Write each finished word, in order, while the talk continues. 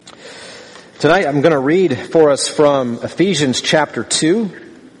Tonight I'm going to read for us from Ephesians chapter 2.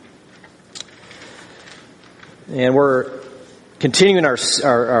 And we're continuing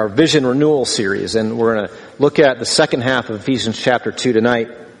our Vision Renewal series. And we're going to look at the second half of Ephesians chapter 2 tonight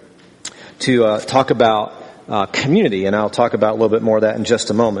to talk about community. And I'll talk about a little bit more of that in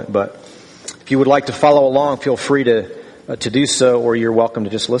just a moment. But if you would like to follow along, feel free to do so, or you're welcome to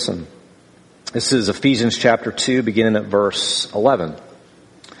just listen. This is Ephesians chapter 2, beginning at verse 11.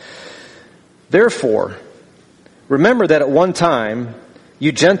 Therefore, remember that at one time,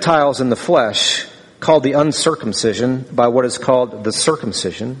 you Gentiles in the flesh, called the uncircumcision by what is called the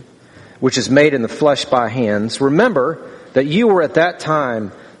circumcision, which is made in the flesh by hands, remember that you were at that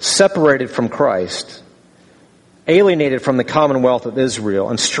time separated from Christ, alienated from the commonwealth of Israel,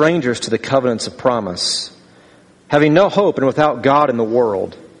 and strangers to the covenants of promise, having no hope and without God in the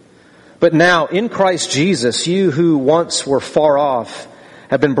world. But now, in Christ Jesus, you who once were far off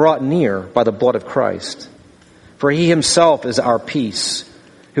have been brought near by the blood of Christ. For he himself is our peace,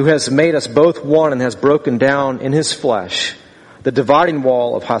 who has made us both one and has broken down in his flesh the dividing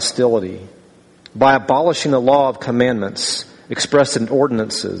wall of hostility, by abolishing the law of commandments expressed in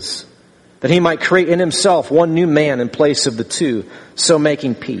ordinances, that he might create in himself one new man in place of the two, so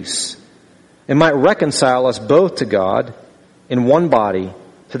making peace, and might reconcile us both to God in one body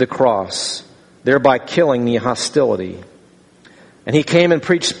to the cross, thereby killing the hostility. And he came and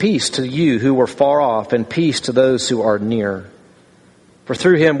preached peace to you who were far off, and peace to those who are near. For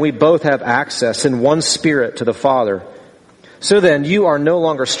through him we both have access in one Spirit to the Father. So then you are no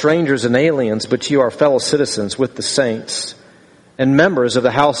longer strangers and aliens, but you are fellow citizens with the saints and members of the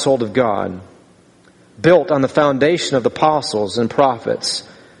household of God, built on the foundation of the apostles and prophets,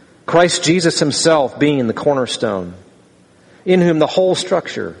 Christ Jesus himself being the cornerstone, in whom the whole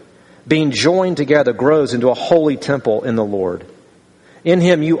structure, being joined together, grows into a holy temple in the Lord. In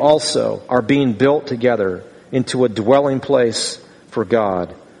him you also are being built together into a dwelling place for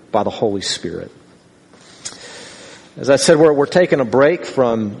God by the Holy Spirit. As I said, we're taking a break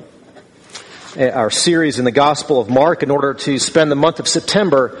from our series in the Gospel of Mark in order to spend the month of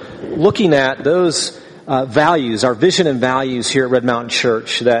September looking at those values, our vision and values here at Red Mountain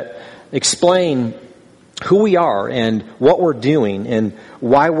Church that explain who we are and what we're doing and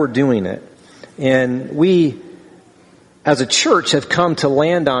why we're doing it. And we, as a church, have come to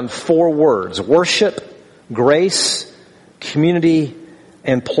land on four words: worship, grace, community,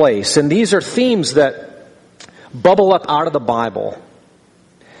 and place. And these are themes that bubble up out of the Bible,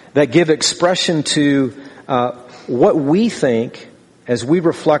 that give expression to what we think as we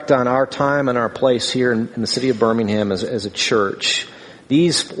reflect on our time and our place here in the city of Birmingham as a church.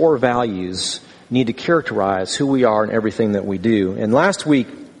 These four values need to characterize who we are and everything that we do. And last week,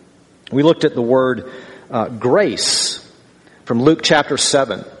 we looked at the word grace from Luke chapter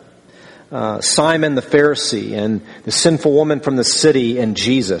 7. Simon the Pharisee and the sinful woman from the city and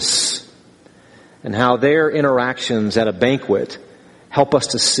Jesus, and how their interactions at a banquet help us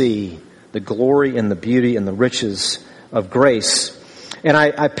to see the glory and the beauty and the riches of grace. And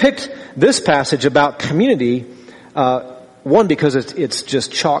I picked this passage about community, one, because it's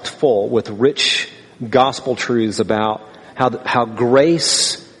just chock full with rich gospel truths about how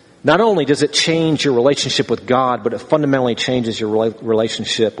grace, not only does it change your relationship with God, but it fundamentally changes your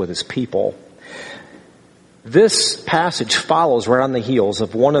relationship with his people. This passage follows right on the heels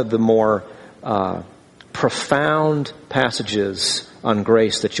of one of the more profound passages on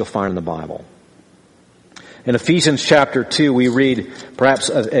grace that you'll find in the Bible. In Ephesians chapter 2, we read perhaps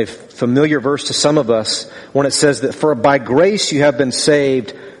a familiar verse to some of us when it says that for by grace you have been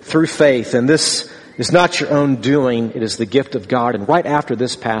saved through faith, and this is not your own doing, it is the gift of God. And right after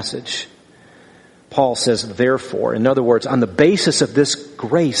this passage, Paul says, therefore, in other words, on the basis of this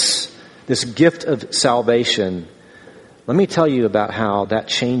grace, this gift of salvation, let me tell you about how that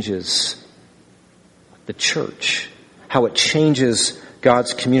changes the church, how it changes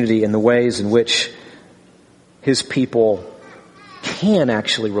God's community in the ways in which his people can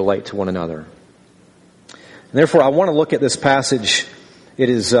actually relate to one another. And therefore, I want to look at this passage. It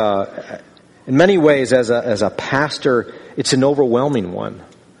is, in many ways, as a pastor, it's an overwhelming one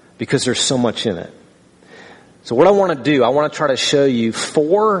because there's so much in it. So what I want to do, I want to try to show you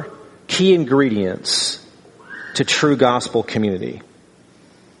four key ingredients to true gospel community.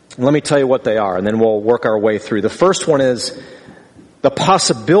 And let me tell you what they are, and then we'll work our way through. The first one is the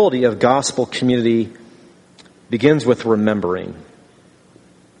possibility of gospel community begins with remembering.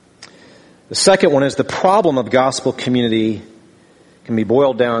 The second one is the problem of gospel community can be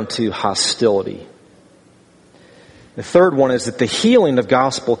boiled down to hostility. The third one is that the healing of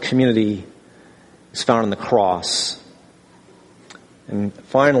gospel community is found on the cross. And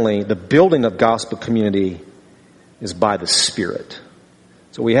finally, the building of gospel community is by the Spirit.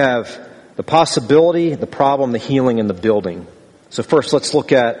 So we have the possibility, the problem, the healing, and the building. So first, let's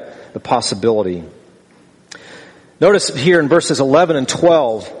look at the possibility. Notice here in verses 11 and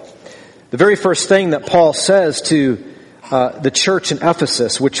 12, the very first thing that Paul says to the church in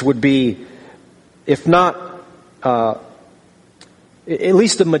Ephesus, which would be, if not, at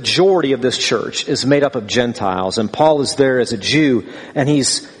least the majority of this church is made up of Gentiles, and Paul is there as a Jew, and he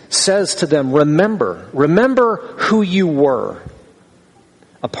says to them, remember who you were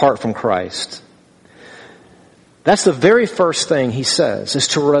apart from Christ. That's the very first thing he says, is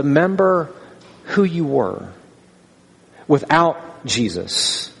to remember who you were without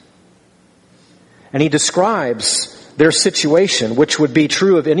Jesus. And he describes their situation, which would be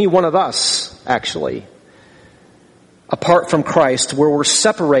true of any one of us, actually, apart from Christ, where we're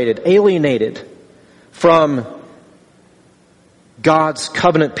separated, alienated from God's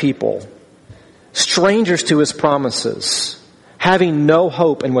covenant people, strangers to His promises, having no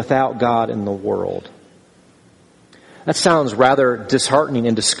hope and without God in the world. That sounds rather disheartening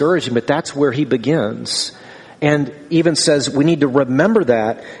and discouraging, but that's where he begins. And even says we need to remember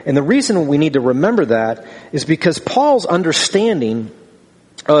that. And the reason we need to remember that is because Paul's understanding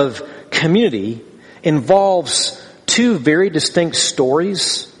of community involves two very distinct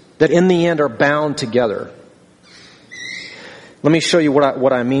stories that in the end are bound together. Let me show you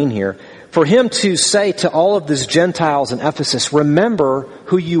what I mean here. For him to say to all of these Gentiles in Ephesus, remember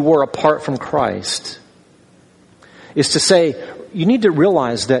who you were apart from Christ, is to say, you need to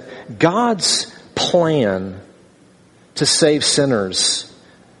realize that God's plan to save sinners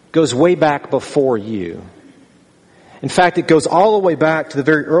goes way back before you. In fact, it goes all the way back to the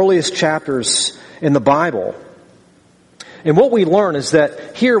very earliest chapters in the Bible. And what we learn is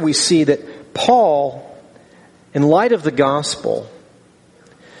that here we see that Paul, in light of the gospel,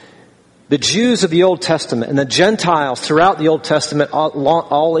 the Jews of the Old Testament and the Gentiles throughout the Old Testament,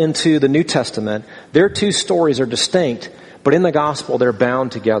 all into the New Testament, their two stories are distinct, but in the gospel they're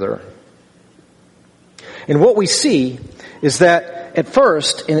bound together. And what we see is that at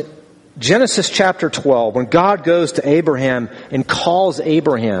first, in Genesis chapter 12, when God goes to Abraham and calls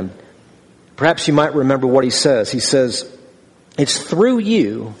Abraham, perhaps you might remember what he says. He says, it's through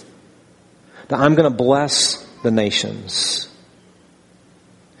you that I'm going to bless the nations.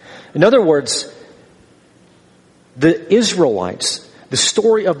 In other words, the Israelites, the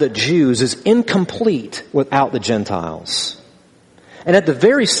story of the Jews is incomplete without the Gentiles. And at the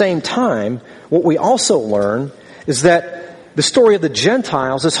very same time, what we also learn is that the story of the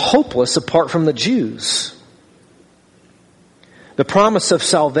Gentiles is hopeless apart from the Jews. The promise of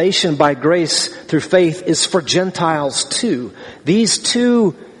salvation by grace through faith is for Gentiles too. These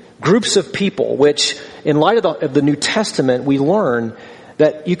two groups of people, which in light of the New Testament, we learn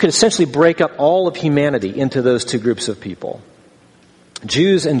that you could essentially break up all of humanity into those two groups of people.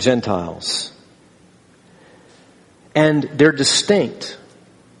 Jews and Gentiles. And they're distinct.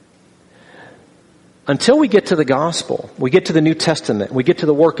 Until we get to the gospel, we get to the New Testament, we get to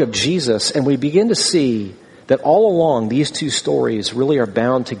the work of Jesus, and we begin to see that all along these two stories really are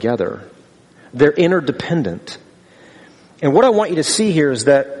bound together. They're interdependent. And what I want you to see here is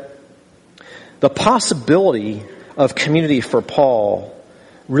that the possibility of community for Paul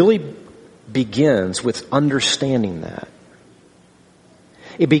really begins with understanding that.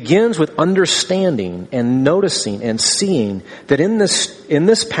 It begins with understanding and noticing and seeing that in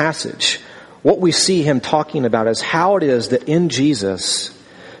this passage, what we see him talking about is how it is that in Jesus,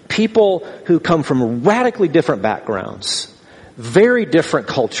 people who come from radically different backgrounds, very different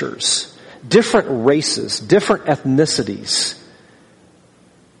cultures, different races, different ethnicities,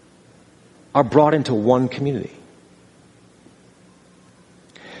 are brought into one community.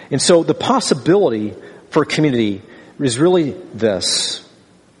 And so the possibility for a community is really this,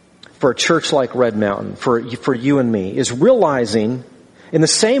 for a church like Red Mountain, for you and me, is realizing in the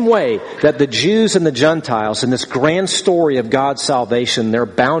same way that the Jews and the Gentiles in this grand story of God's salvation, they're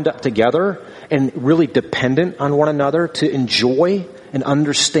bound up together and really dependent on one another to enjoy and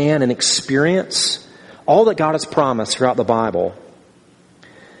understand and experience all that God has promised throughout the Bible.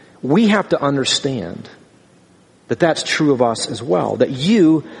 We have to understand that that's true of us as well. That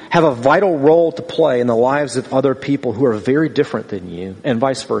you have a vital role to play in the lives of other people who are very different than you, and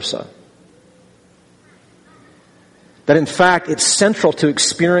vice versa. That in fact, it's central to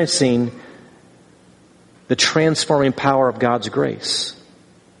experiencing the transforming power of God's grace.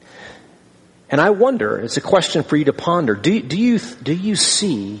 And I wonder, it's a question for you to ponder, do you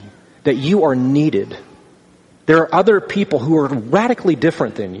see that you are needed? There are other people who are radically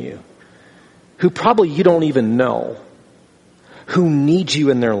different than you, who probably you don't even know, who need you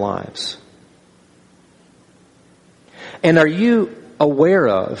in their lives? And are you aware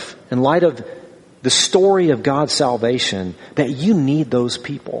of, in light of the story of God's salvation, that you need those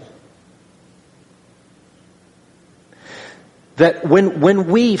people? That when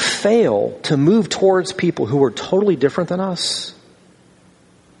we fail to move towards people who are totally different than us,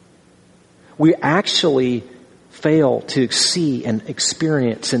 we actually fail to see and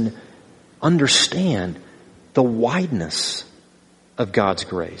experience and understand the wideness of God's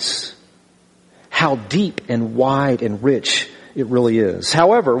grace. How deep and wide and rich it really is.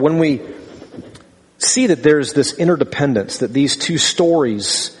 However, when we see that there's this interdependence, that these two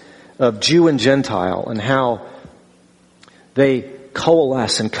stories of Jew and Gentile and how they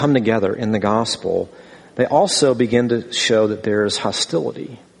coalesce and come together in the gospel, they also begin to show that there's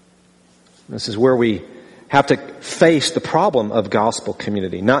hostility. This is where we have to face the problem of gospel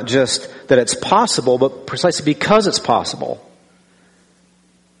community. Not just that it's possible, but precisely because it's possible,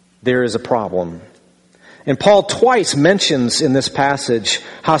 there is a problem. And Paul twice mentions in this passage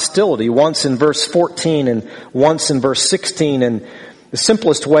hostility, once in verse 14 and once in verse 16. And the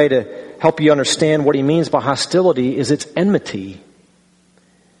simplest way to help you understand what he means by hostility is it's enmity.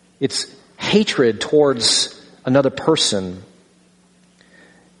 It's hatred towards another person.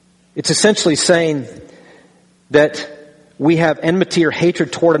 It's essentially saying that we have enmity or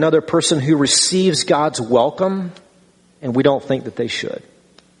hatred toward another person who receives God's welcome, and we don't think that they should.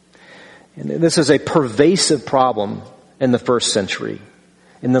 And this is a pervasive problem in the first century,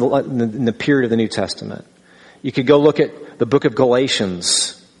 in the period of the New Testament. You could go look at the book of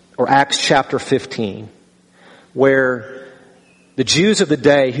Galatians or Acts chapter 15, where the Jews of the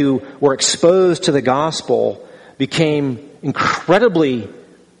day who were exposed to the gospel became incredibly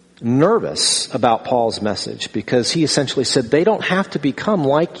nervous about Paul's message, because he essentially said they don't have to become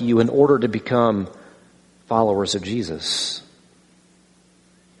like you in order to become followers of Jesus.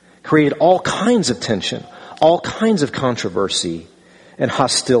 Created all kinds of tension, all kinds of controversy and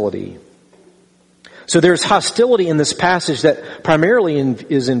hostility. So there's hostility in this passage that primarily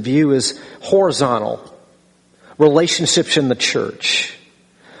is in view as horizontal relationships in the church.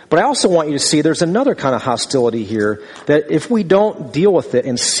 But I also want you to see there's another kind of hostility here that if we don't deal with it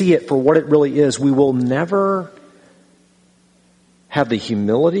and see it for what it really is, we will never have the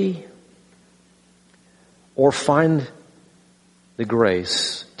humility or find the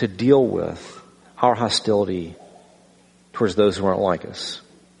grace to deal with our hostility towards those who aren't like us.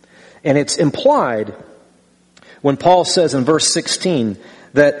 And it's implied when Paul says in verse 16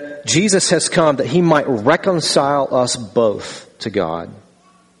 that Jesus has come that he might reconcile us both to God.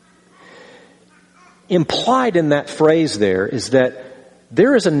 Implied in that phrase there is that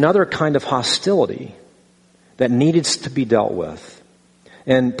there is another kind of hostility that needs to be dealt with.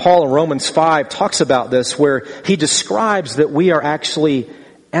 And Paul in Romans 5 talks about this, where he describes that we are actually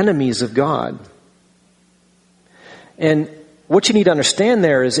enemies of God. And what you need to understand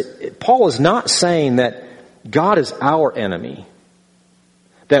there is Paul is not saying that God is our enemy,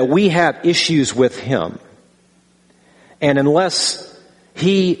 that we have issues with him. And unless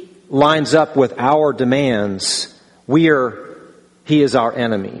he lines up with our demands, he is our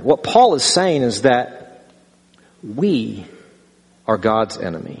enemy. What Paul is saying is that we are God's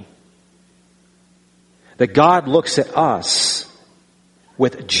enemy. That God looks at us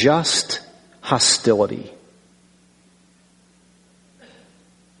with just hostility.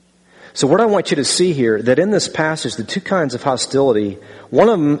 So what I want you to see here, that in this passage, the two kinds of hostility, one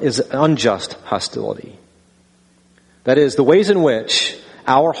of them is unjust hostility. That is, the ways in which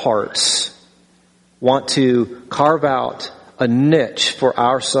our hearts want to carve out a niche for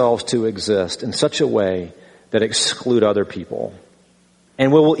ourselves to exist in such a way that exclude other people.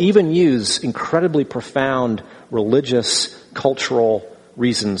 And we will even use incredibly profound religious, cultural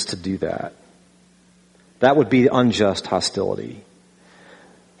reasons to do that. That would be unjust hostility.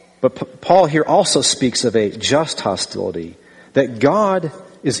 But Paul here also speaks of a just hostility, that God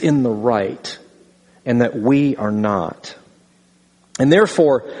is in the right and that we are not. And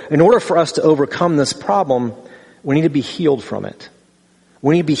therefore, in order for us to overcome this problem, we need to be healed from it.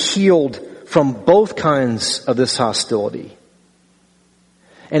 We need to be healed from both kinds of this hostility.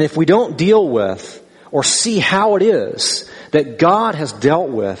 And if we don't deal with or see how it is that God has dealt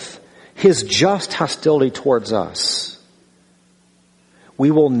with his just hostility towards us, we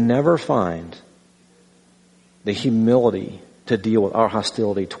will never find the humility to deal with our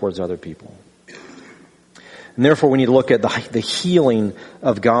hostility towards other people. And therefore we need to look at the healing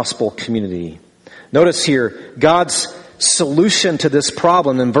of gospel community. Notice here, God's solution to this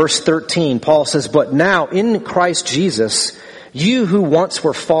problem in verse 13, Paul says, "But now in Christ Jesus, you who once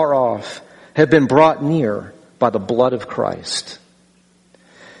were far off have been brought near by the blood of Christ."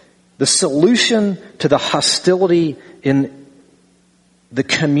 The solution to the hostility in the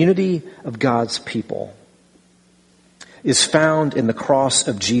community of God's people is found in the cross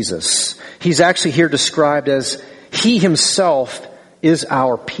of Jesus. He's actually here described as He Himself is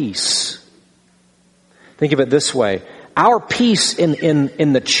our peace. Think of it this way. Our peace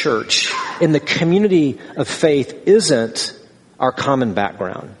in the church, in the community of faith, isn't our common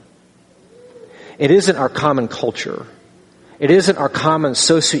background. It isn't our common culture. It isn't our common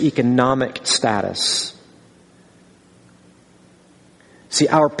socioeconomic status. See,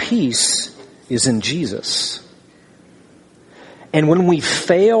 our peace is in Jesus. And when we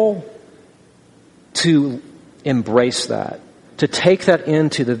fail to embrace that, to take that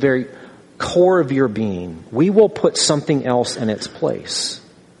into the very core of your being, we will put something else in its place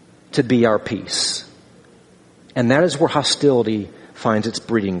to be our peace. And that is where hostility finds its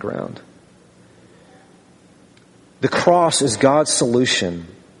breeding ground. The cross is God's solution.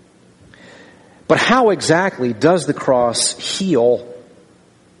 But how exactly does the cross heal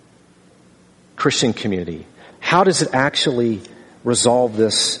Christian community? How does it actually resolve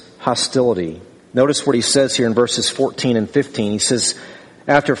this hostility? Notice what he says here in verses 14 and 15. He says,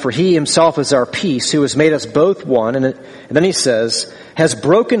 for He Himself is our peace, who has made us both one. And then he says, has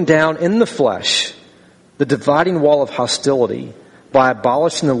broken down in the flesh the dividing wall of hostility by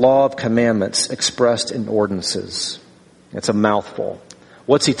abolishing the law of commandments expressed in ordinances. It's a mouthful.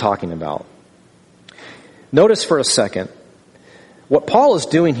 What's he talking about? Notice for a second, what Paul is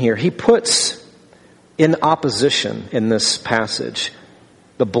doing here, he puts in opposition in this passage,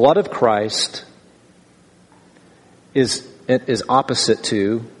 the blood of Christ is opposite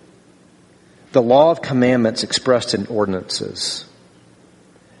to the law of commandments expressed in ordinances.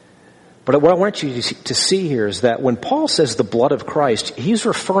 But what I want you to see here is that when Paul says the blood of Christ, he's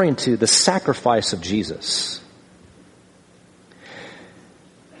referring to the sacrifice of Jesus.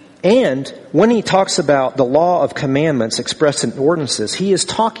 And when he talks about the law of commandments expressed in ordinances, he is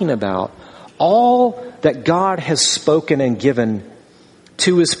talking about all that God has spoken and given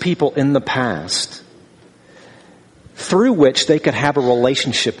to His people in the past, through which they could have a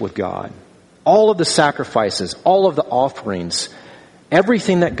relationship with God. All of the sacrifices, all of the offerings,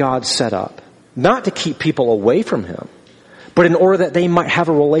 everything that God set up, not to keep people away from Him, but in order that they might have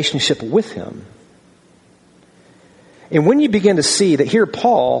a relationship with Him. And when you begin to see that here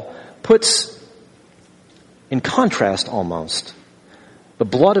Paul puts in contrast almost the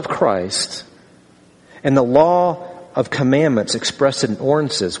blood of Christ and the law of commandments expressed in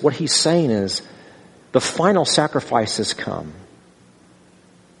ordinances, what he's saying is the final sacrifice has come.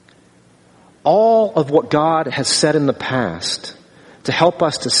 All of what God has said in the past to help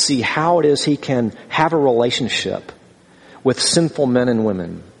us to see how it is He can have a relationship with sinful men and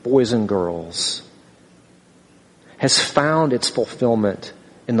women, boys and girls, has found its fulfillment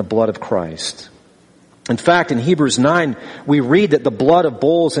in the blood of Christ. In fact, in Hebrews 9, we read that the blood of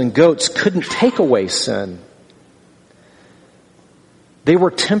bulls and goats couldn't take away sin. They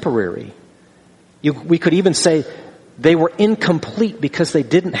were temporary. We could even say they were incomplete because they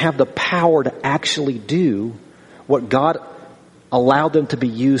didn't have the power to actually do what God allowed them to be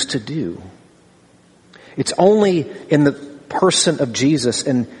used to do. It's only in the person of Jesus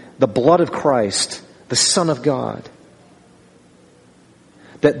and the blood of Christ, the Son of God,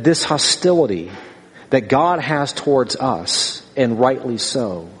 that this hostility that God has towards us, and rightly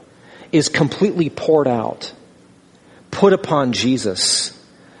so, is completely poured out, put upon Jesus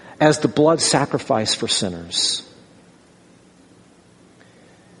as the blood sacrifice for sinners.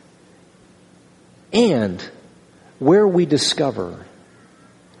 And where we discover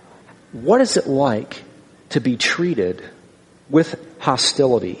what is it like to be treated with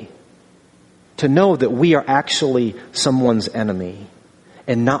hostility, to know that we are actually someone's enemy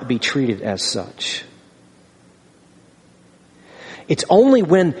and not be treated as such. It's only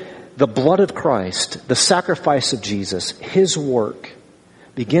when the blood of Christ, the sacrifice of Jesus, His work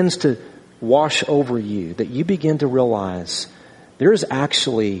begins to wash over you that you begin to realize there is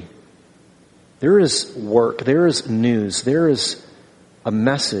work, there is news, there is a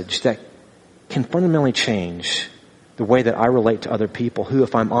message that can fundamentally change the way that I relate to other people who,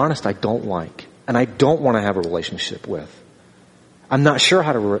 if I'm honest, I don't like and I don't want to have a relationship with. I'm not sure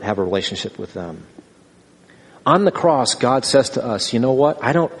how to have a relationship with them. On the cross, God says to us, you know what?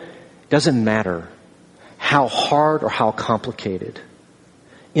 It doesn't matter how hard or how complicated.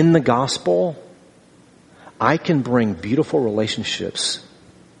 In the gospel, I can bring beautiful relationships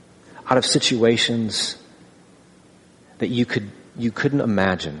out of situations that you couldn't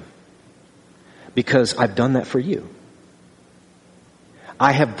imagine, because I've done that for you.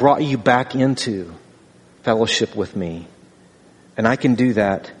 I have brought you back into fellowship with me, and I can do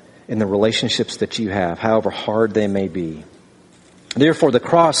that in the relationships that you have, however hard they may be. Therefore, the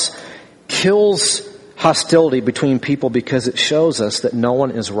cross kills hostility between people because it shows us that no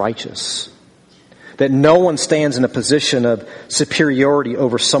one is righteous, that no one stands in a position of superiority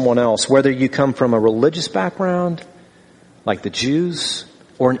over someone else, whether you come from a religious background, like the Jews,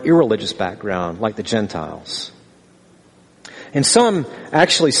 or an irreligious background, like the Gentiles. And some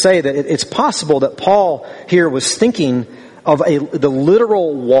actually say that it's possible that Paul here was thinking of the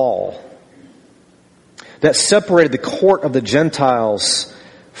literal wall that separated the court of the Gentiles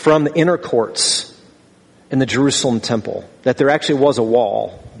from the inner courts in the Jerusalem temple. That there actually was a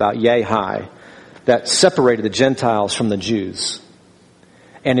wall about yay high that separated the Gentiles from the Jews.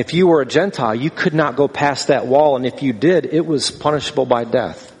 And if you were a Gentile, you could not go past that wall, and if you did, it was punishable by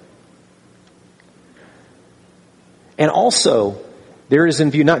death. And also, there is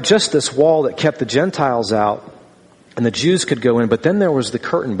in view not just this wall that kept the Gentiles out and the Jews could go in, but then there was the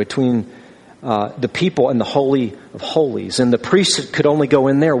curtain between the people and the Holy of Holies. And the priest could only go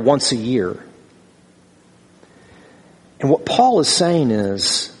in there once a year. And what Paul is saying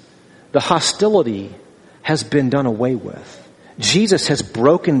is the hostility has been done away with. Jesus has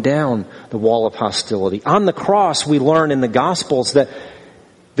broken down the wall of hostility. On the cross, we learn in the Gospels that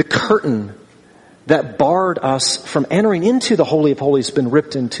the curtain that barred us from entering into the Holy of Holies has been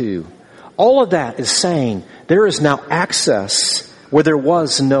ripped in two. All of that is saying there is now access where there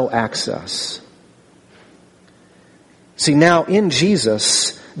was no access. See, now in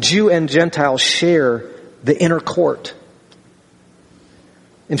Jesus, Jew and Gentile share the inner court.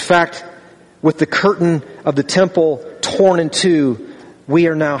 In fact, with the curtain of the temple torn in two, we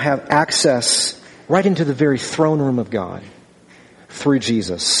are now have access right into the very throne room of God through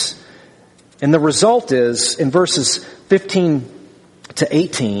Jesus. And the result is, in verses 15 to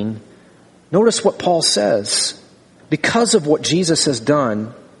 18, notice what Paul says. Because of what Jesus has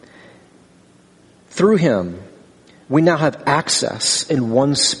done, through him, we now have access in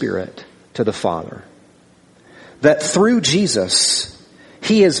one Spirit to the Father. That through Jesus,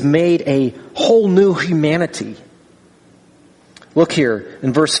 he has made a whole new humanity. Look here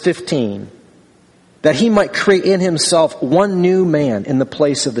in verse 15. That he might create in himself one new man in the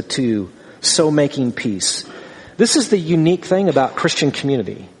place of the two, so making peace. This is the unique thing about Christian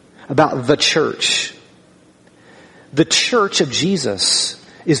community, about the church. The church of Jesus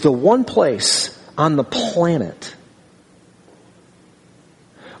is the one place on the planet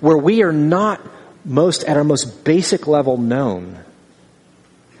where we are not at our most basic level known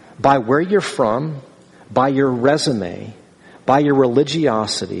by where you're from, by your resume, by your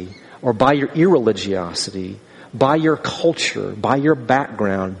religiosity, or by your irreligiosity, by your culture, by your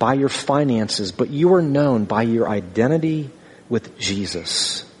background, by your finances, but you are known by your identity with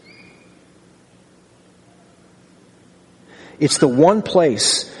Jesus. It's the one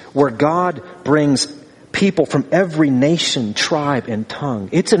place where God brings people from every nation, tribe, and tongue.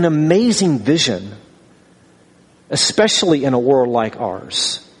 It's an amazing vision, especially in a world like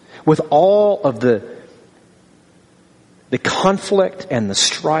ours, with all of the conflict and the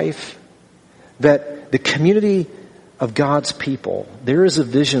strife, that the community of God's people, there is a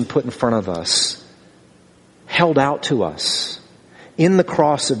vision put in front of us, held out to us in the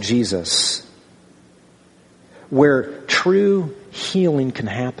cross of Jesus, where true healing can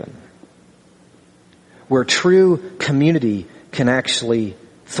happen, where true community can actually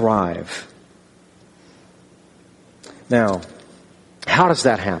thrive. Now, how does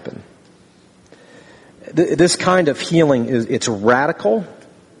that happen? This kind of healing it's radical,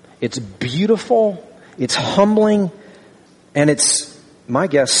 it's beautiful, it's humbling, and it's, my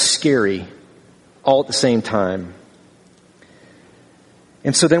guess, scary all at the same time.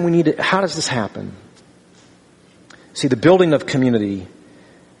 And so then we need to, how does this happen? See, the building of community,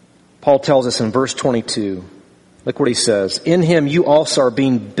 Paul tells us in verse 22, look what he says. In him you also are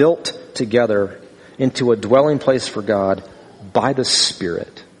being built together into a dwelling place for God by the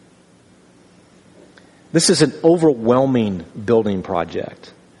Spirit. This is an overwhelming building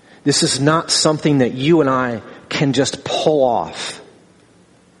project. This is not something that you and I can just pull off.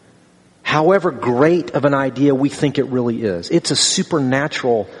 However great of an idea we think it really is. It's a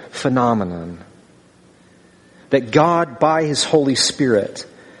supernatural phenomenon that God, by his Holy Spirit,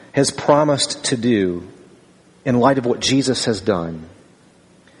 has promised to do in light of what Jesus has done.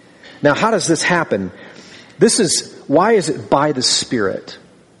 Now, how does this happen? Why is it by the Spirit?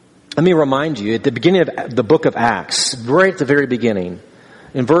 Let me remind you, at the beginning of the book of Acts, right at the very beginning,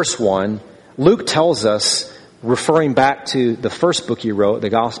 in verse 1, Luke tells us, referring back to the first book he wrote, the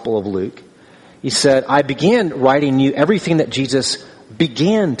Gospel of Luke, he said, I began writing you everything that Jesus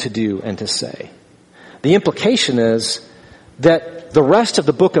began to do and to say. The implication is that the rest of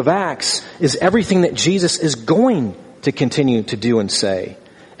the book of Acts is everything that Jesus is going to continue to do and say,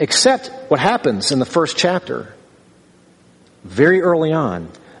 except what happens in the first chapter. Very early on,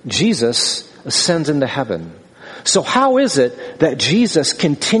 Jesus ascends into heaven. So how is it that Jesus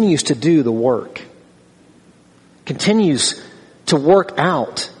continues to do the work? Continues to work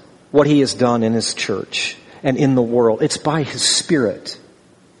out what he has done in his church and in the world? It's by his Spirit.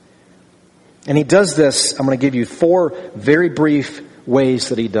 And he does this, I'm going to give you 4 very brief ways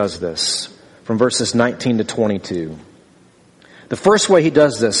that he does this, from verses 19 to 22. The first way he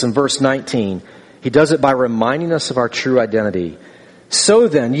does this, in verse 19, he does it by reminding us of our true identity. So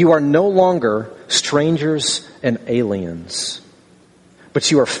then, you are no longer strangers and aliens,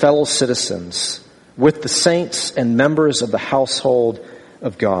 but you are fellow citizens with the saints and members of the household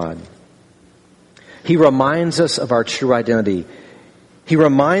of God. He reminds us of our true identity. He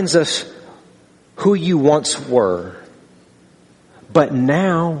reminds us who you once were, but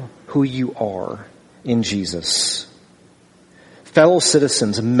now who you are in Jesus. Fellow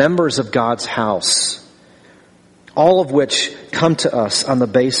citizens, members of God's house, all of which come to us on the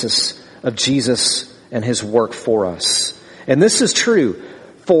basis of Jesus and his work for us. And this is true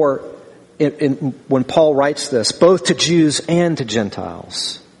when Paul writes this, both to Jews and to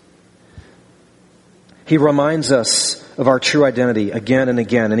Gentiles. He reminds us of our true identity again and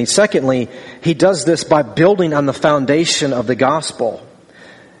again. And secondly, he does this by building on the foundation of the gospel.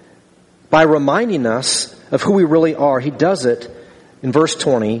 By reminding us of who we really are, he does it in verse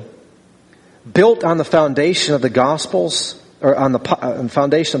 20, built on the foundation of the gospels, or on the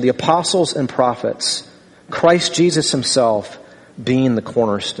foundation of the apostles and prophets, Christ Jesus himself being the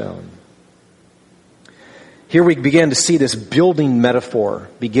cornerstone. Here we begin to see this building metaphor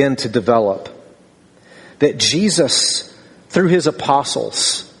begin to develop. That Jesus, through his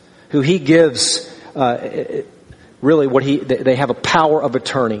apostles, who he gives, really they have a power of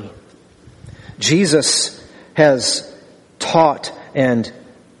attorney. Jesus has taught and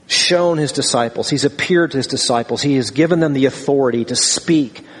shown his disciples. He's appeared to his disciples. He has given them the authority to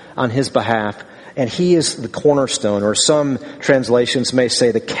speak on his behalf. And he is the cornerstone, or some translations may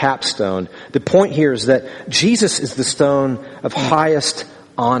say the capstone. The point here is that Jesus is the stone of highest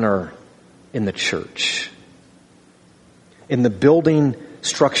honor in the church, in the building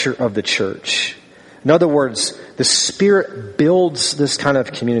structure of the church. In other words, the Spirit builds this kind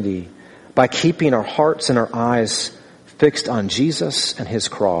of community by keeping our hearts and our eyes fixed on Jesus and his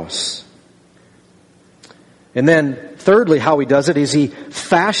cross. And then thirdly, how he does it is he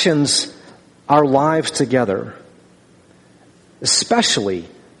fashions our lives together, especially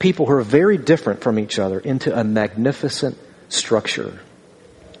people who are very different from each other, into a magnificent structure.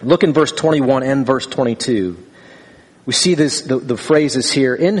 Look in verse 21 and verse 22. We see the phrases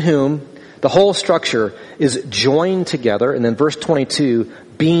here, in whom the whole structure is joined together, and then verse 22,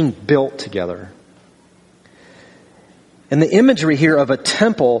 being built together. And the imagery here of a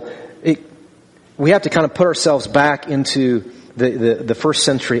temple, we have to kind of put ourselves back into the first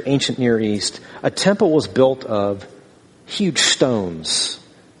century ancient Near East. A temple was built of huge stones.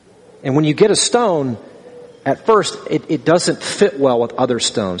 And when you get a stone, at first it doesn't fit well with other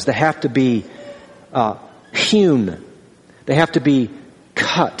stones. They have to be hewn. They have to be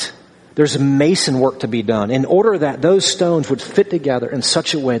cut. There's mason work to be done in order that those stones would fit together in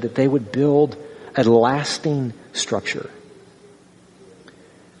such a way that they would build a lasting structure.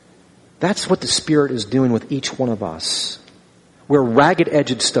 That's what the Spirit is doing with each one of us. We're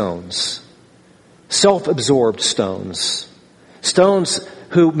ragged-edged stones, self-absorbed stones, stones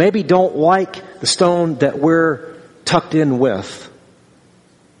who maybe don't like the stone that we're tucked in with.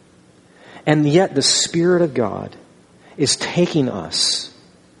 And yet the Spirit of God is taking us,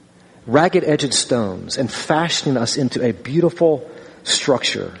 ragged-edged stones, and fashioning us into a beautiful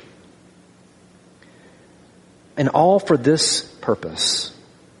structure. And all for this purpose.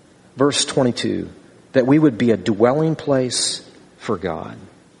 Verse 22, that we would be a dwelling place for God.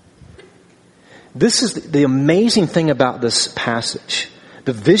 This is the amazing thing about this passage.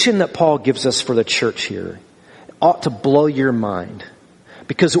 The vision that Paul gives us for the church here ought to blow your mind.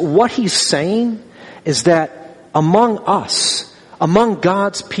 Because what he's saying is that among us, among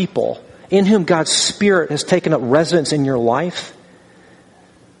God's people, in whom God's Spirit has taken up residence in your life,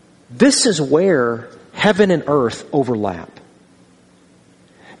 this is where heaven and earth overlap.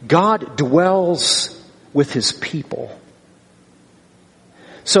 God dwells with his people.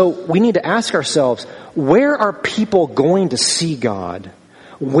 So we need to ask ourselves, where are people going to see God?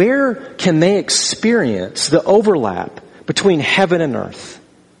 Where can they experience the overlap between heaven and earth?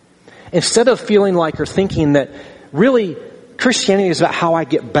 Instead of feeling like or thinking that really Christianity is about how I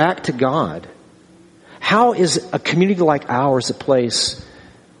get back to God, How is a community like ours a place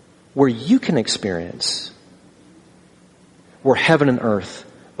where you can experience where heaven and earth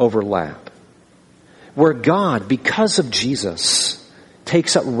overlap? Where God, because of Jesus,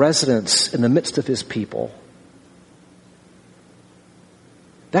 takes up residence in the midst of his people.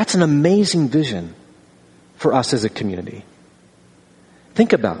 That's an amazing vision for us as a community.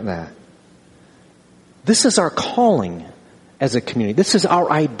 Think about that. This is our calling as a community. This is our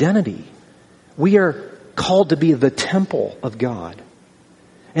identity. We are called to be the temple of God.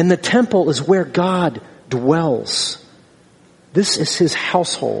 And the temple is where God dwells. This is his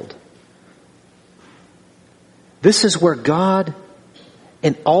household. This is where God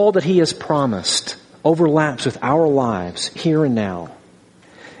and all that he has promised overlaps with our lives here and now.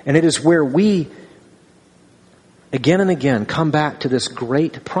 And it is where we, again and again, come back to this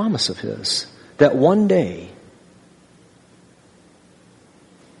great promise of his, that one day,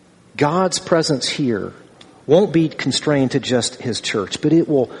 God's presence here won't be constrained to just his church, but it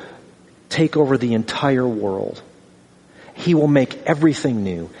will take over the entire world. He will make everything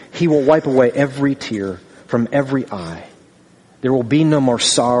new. He will wipe away every tear from every eye. There will be no more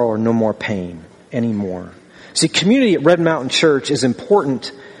sorrow or no more pain anymore. See, community at Red Mountain Church is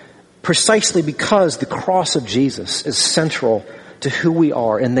important precisely because the cross of Jesus is central to who we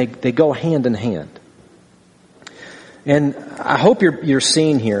are, and they go hand in hand. And I hope you're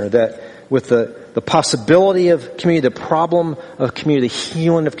seeing here that with the possibility of community, the problem of community, the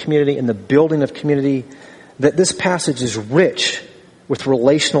healing of community, and the building of community, that this passage is rich with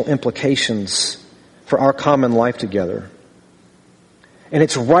relational implications for our common life together. And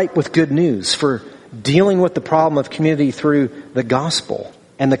it's ripe with good news for dealing with the problem of community through the gospel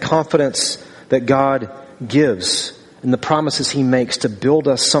and the confidence that God gives and the promises he makes to build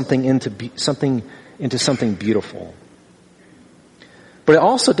us something into something beautiful. But it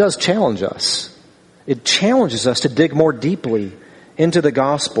also does challenge us. It challenges us to dig more deeply into the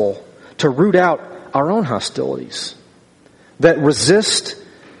gospel, to root out our own hostilities that resist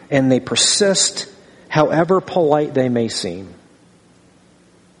and they persist, however polite they may seem.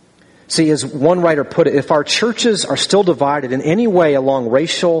 See, as one writer put it, if our churches are still divided in any way along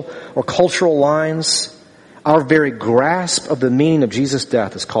racial or cultural lines, our very grasp of the meaning of Jesus'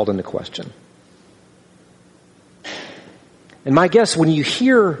 death is called into question. And my guess, when you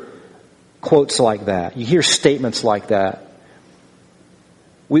hear quotes like that, you hear statements like that,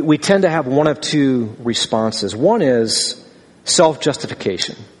 we tend to have one of two responses. One is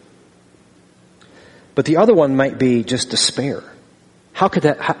self-justification. But the other one might be just despair. How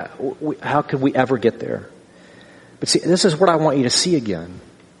could we ever get there? But see, this is what I want you to see again.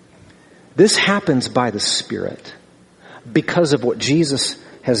 This happens by the Spirit because of what Jesus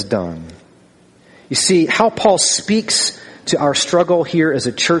has done. You see, how Paul speaks to our struggle here as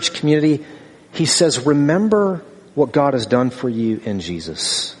a church community, he says, remember what God has done for you in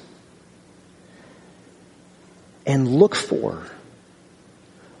Jesus. And look for,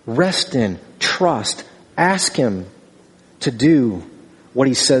 rest in, trust, ask him to do what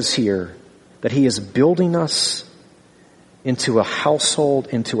he says here, that he is building us into a household,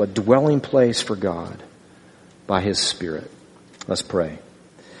 into a dwelling place for God by his Spirit. Let's pray.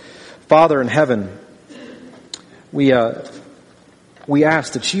 Father in heaven, we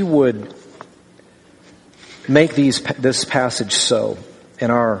ask that you would make this passage so in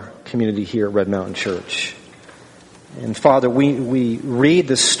our community here at Red Mountain Church. And Father, we read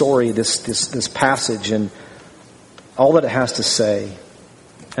this story, this passage, and all that it has to say.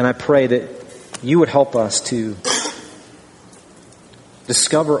 And I pray that you would help us to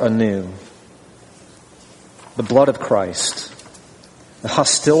discover anew the blood of Christ, the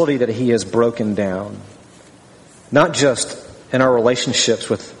hostility that he has broken down, not just in our relationships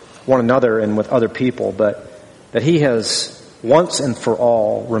with one another and with other people, but that he has once and for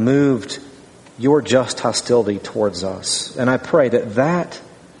all removed your just hostility towards us. And I pray that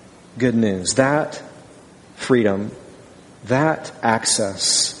good news, that freedom, that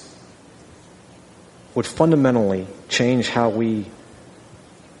access would fundamentally change how we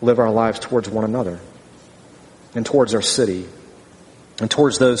live our lives towards one another and towards our city and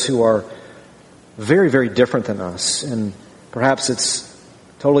towards those who are very, very different than us. And perhaps it's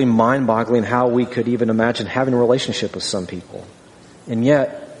totally mind-boggling how we could even imagine having a relationship with some people. And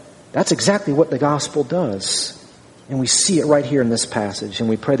yet, that's exactly what the gospel does. And we see it right here in this passage. And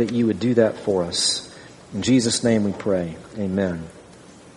we pray that you would do that for us. In Jesus' name we pray. Amen.